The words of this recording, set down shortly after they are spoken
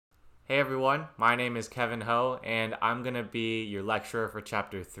Hey everyone, my name is Kevin Ho, and I'm going to be your lecturer for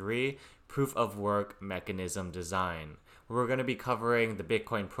Chapter 3, Proof of Work Mechanism Design. We're going to be covering the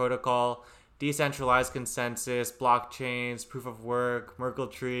Bitcoin protocol, decentralized consensus, blockchains, proof of work, Merkle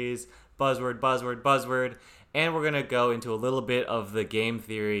trees, buzzword, and we're going to go into a little bit of the game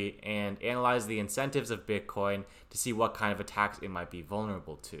theory and analyze the incentives of Bitcoin to see what kind of attacks it might be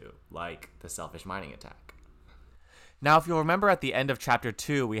vulnerable to, like the selfish mining attack. Now, if you'll remember at the end of Chapter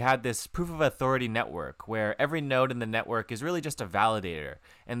 2, we had this proof of authority network where every node in the network is really just a validator,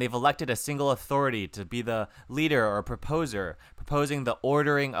 and they've elected a single authority to be the leader or proposer, proposing the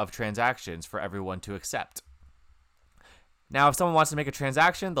ordering of transactions for everyone to accept. Now, if someone wants to make a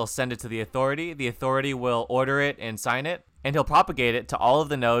transaction, they'll send it to the authority will order it and sign it, and he'll propagate it to all of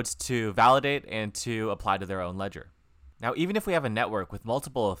the nodes to validate and to apply to their own ledger. Now, even if we have a network with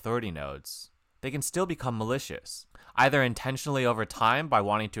multiple authority nodes, they can still become malicious, either intentionally over time by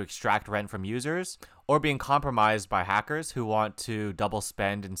wanting to extract rent from users, or being compromised by hackers who want to double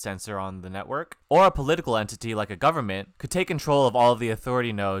spend and censor on the network, or a political entity like a government could take control of all of the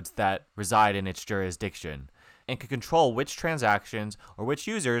authority nodes that reside in its jurisdiction, and could control which transactions or which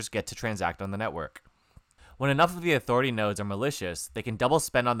users get to transact on the network. When enough of the authority nodes are malicious, they can double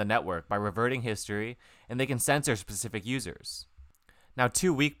spend on the network by reverting history, and they can censor specific users. Now,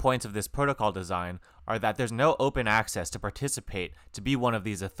 two weak points of this protocol design are that there's no open access to participate to be one of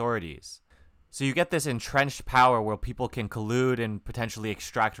these authorities. So you get this entrenched power where people can collude and potentially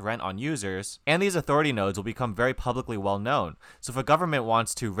extract rent on users, and these authority nodes will become very publicly well known. So if a government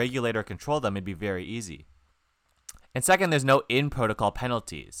wants to regulate or control them, it'd be very easy. And second, there's no in-protocol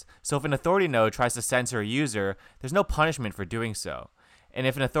penalties. So if an authority node tries to censor a user, there's no punishment for doing so. And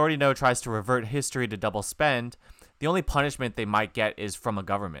if an authority node tries to revert history to double spend, the only punishment they might get is from a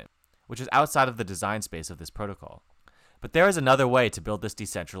government, which is outside of the design space of this protocol. But there is another way to build this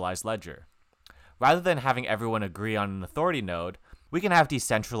decentralized ledger. Rather than having everyone agree on an authority node, we can have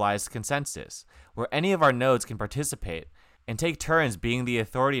decentralized consensus, where any of our nodes can participate and take turns being the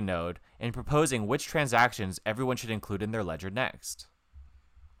authority node and proposing which transactions everyone should include in their ledger next.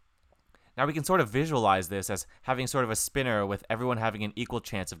 Now we can sort of visualize this as having sort of a spinner with everyone having an equal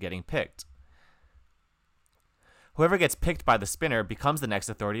chance of getting picked. Whoever gets picked by the spinner becomes the next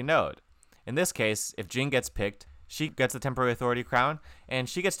authority node. In this case, if Jing gets picked, she gets the temporary authority crown, and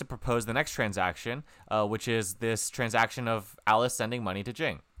she gets to propose the next transaction, which is this transaction of Alice sending money to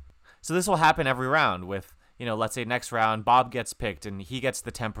Jing. So this will happen every round with, let's say next round, Bob gets picked, and he gets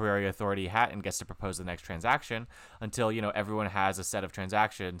the temporary authority hat and gets to propose the next transaction until, everyone has a set of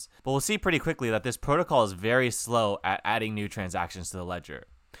transactions. But we'll see pretty quickly that this protocol is very slow at adding new transactions to the ledger.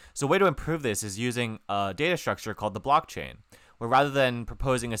 So a way to improve this is using a data structure called the blockchain, where rather than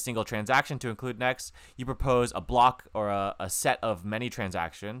proposing a single transaction to include next, you propose a block or a set of many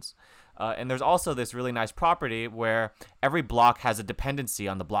transactions. And there's also this really nice property where every block has a dependency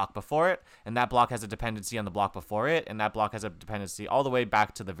on the block before it, and that block has a dependency on the block before it, and that block has a dependency all the way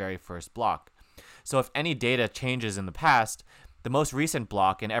back to the very first block. So if any data changes in the past, the most recent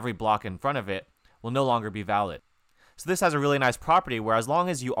block and every block in front of it will no longer be valid. So this has a really nice property where as long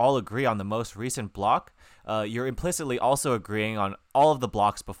as you all agree on the most recent block, you're implicitly also agreeing on all of the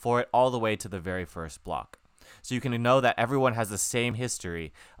blocks before it all the way to the very first block. So you can know that everyone has the same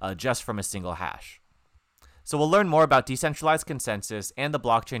history just from a single hash. So we'll learn more about decentralized consensus and the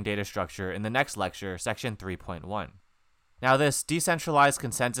blockchain data structure in the next lecture, section 3.1. Now this decentralized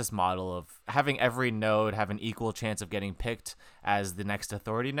consensus model of having every node have an equal chance of getting picked as the next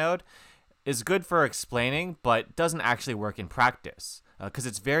authority node is good for explaining, but doesn't actually work in practice because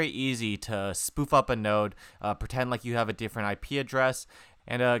it's very easy to spoof up a node, pretend like you have a different IP address,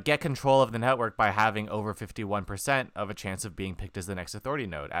 and get control of the network by having over 51% of a chance of being picked as the next authority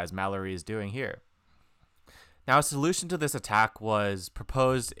node, as Mallory is doing here. Now, a solution to this attack was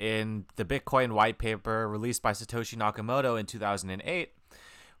proposed in the Bitcoin white paper released by Satoshi Nakamoto in 2008,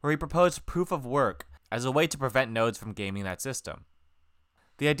 where he proposed proof of work as a way to prevent nodes from gaming that system.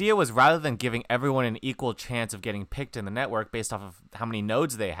 The idea was rather than giving everyone an equal chance of getting picked in the network based off of how many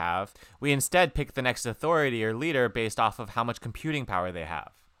nodes they have, we instead pick the next authority or leader based off of how much computing power they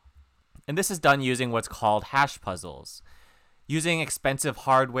have. And this is done using what's called hash puzzles, using expensive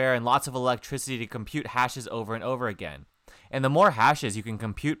hardware and lots of electricity to compute hashes over and over again. And the more hashes you can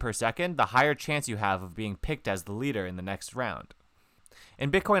compute per second, the higher chance you have of being picked as the leader in the next round.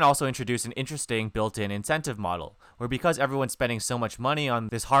 And Bitcoin also introduced an interesting built-in incentive model, where because everyone's spending so much money on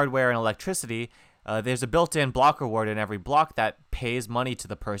this hardware and electricity, there's a built-in block reward in every block that pays money to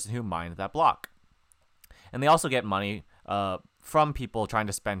the person who mined that block. And they also get money from people trying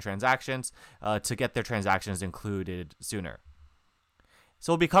to spend transactions to get their transactions included sooner.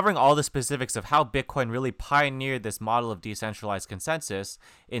 So we'll be covering all the specifics of how Bitcoin really pioneered this model of decentralized consensus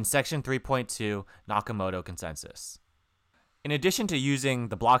in section 3.2, Nakamoto consensus. In addition to using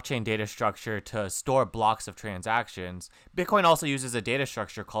the blockchain data structure to store blocks of transactions, Bitcoin also uses a data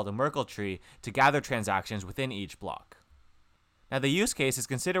structure called a Merkle tree to gather transactions within each block. Now the use case is,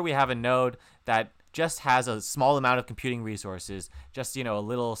 consider we have a node that just has a small amount of computing resources, just, a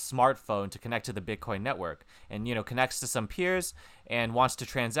little smartphone to connect to the Bitcoin network, and, connects to some peers and wants to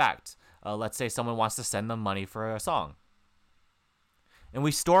transact. Let's say someone wants to send them money for a song. And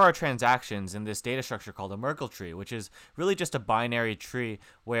we store our transactions in this data structure called a Merkle tree, which is really just a binary tree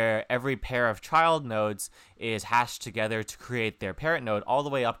where every pair of child nodes is hashed together to create their parent node all the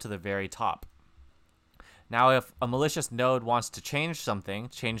way up to the very top. Now, if a malicious node wants to change some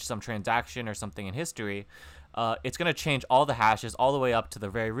transaction or something in history, it's going to change all the hashes all the way up to the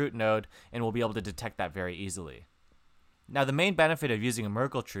very root node, and we'll be able to detect that very easily. Now, the main benefit of using a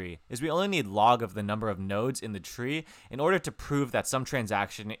Merkle tree is we only need log of the number of nodes in the tree in order to prove that some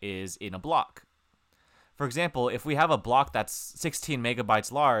transaction is in a block. For example, if we have a block that's 16 megabytes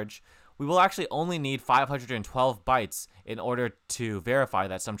large, we will actually only need 512 bytes in order to verify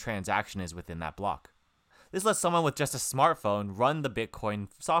that some transaction is within that block. This lets someone with just a smartphone run the Bitcoin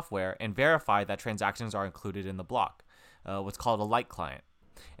software and verify that transactions are included in the block, what's called a light client.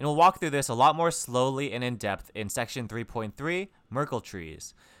 And we'll walk through this a lot more slowly and in depth in section 3.3, Merkle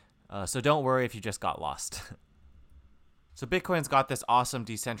Trees. So don't worry if you just got lost. So Bitcoin's got this awesome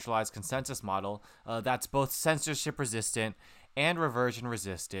decentralized consensus model that's both censorship resistant and reversion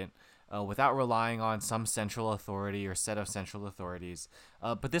resistant, without relying on some central authority or set of central authorities.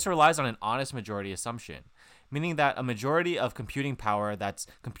 But this relies on an honest majority assumption, meaning that a majority of computing power that's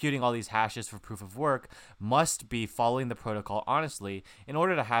computing all these hashes for proof of work must be following the protocol honestly in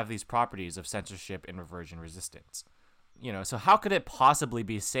order to have these properties of censorship and reversion resistance. So how could it possibly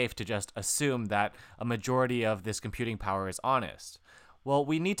be safe to just assume that a majority of this computing power is honest? Well,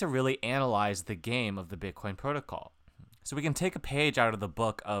 we need to really analyze the game of the Bitcoin protocol. So we can take a page out of the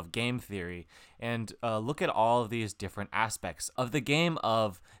book of game theory and look at all of these different aspects of the game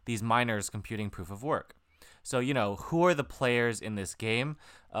of these miners computing proof of work. So, who are the players in this game?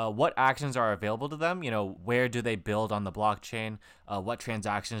 What actions are available to them? Where do they build on the blockchain? What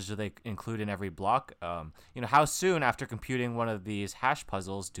transactions do they include in every block? How soon after computing one of these hash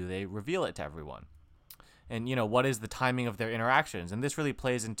puzzles do they reveal it to everyone? And, what is the timing of their interactions? And this really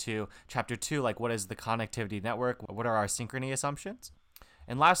plays into chapter 2, like what is the connectivity network? What are our synchrony assumptions?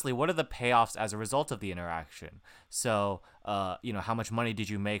 And lastly, what are the payoffs as a result of the interaction? So, how much money did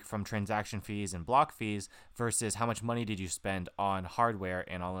you make from transaction fees and block fees versus how much money did you spend on hardware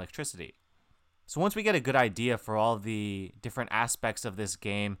and on electricity? So once we get a good idea for all the different aspects of this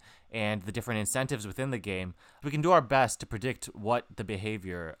game and the different incentives within the game, we can do our best to predict what the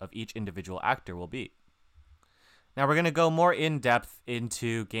behavior of each individual actor will be. Now we're going to go more in depth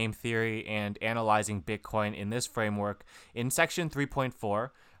into game theory and analyzing Bitcoin in this framework in section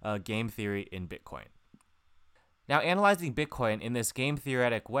 3.4, game theory in Bitcoin. Now analyzing Bitcoin in this game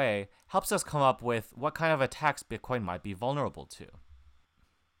theoretic way helps us come up with what kind of attacks Bitcoin might be vulnerable to.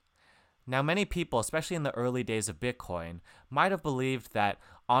 Now many people, especially in the early days of Bitcoin, might have believed that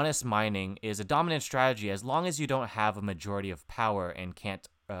honest mining is a dominant strategy as long as you don't have a majority of power and can't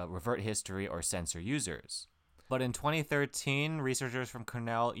revert history or censor users. But in 2013, researchers from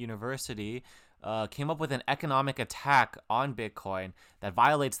Cornell University came up with an economic attack on Bitcoin that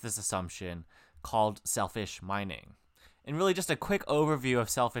violates this assumption called selfish mining. And really just a quick overview of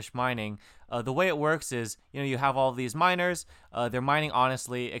selfish mining. The way it works is, you have all of these miners, they're mining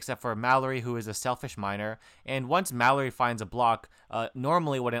honestly, except for Mallory, who is a selfish miner. And once Mallory finds a block,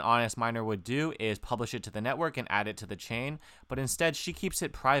 normally what an honest miner would do is publish it to the network and add it to the chain. But instead, she keeps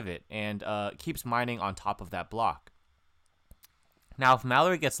it private and keeps mining on top of that block. Now, if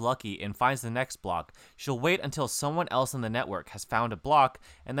Mallory gets lucky and finds the next block, she'll wait until someone else in the network has found a block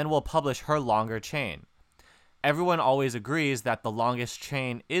and then will publish her longer chain. Everyone always agrees that the longest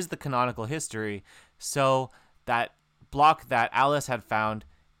chain is the canonical history, so that block that Alice had found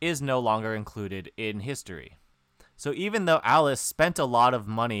is no longer included in history. So even though Alice spent a lot of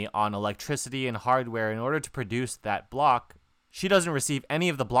money on electricity and hardware in order to produce that block, she doesn't receive any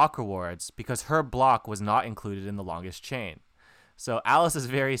of the block rewards because her block was not included in the longest chain. So Alice is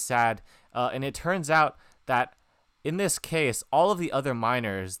very sad, and it turns out that in this case, all of the other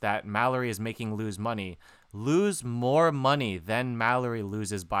miners that Mallory is making lose money lose more money than Mallory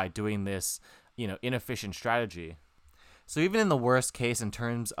loses by doing this, inefficient strategy. So even in the worst case in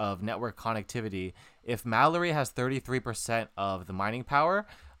terms of network connectivity, if Mallory has 33% of the mining power,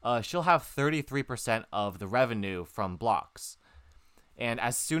 she'll have 33% of the revenue from blocks. And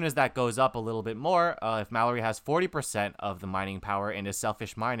as soon as that goes up a little bit more, if Mallory has 40% of the mining power and is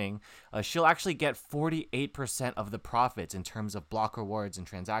selfish mining, she'll actually get 48% of the profits in terms of block rewards and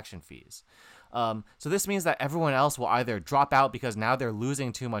transaction fees. So this means that everyone else will either drop out because now they're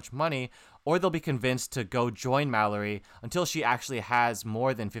losing too much money, or they'll be convinced to go join Mallory until she actually has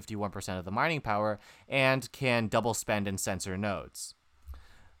more than 51% of the mining power and can double spend and censor nodes.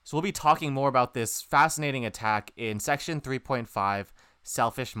 So we'll be talking more about this fascinating attack in section 3.5,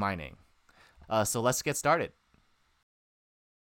 selfish mining. So let's get started.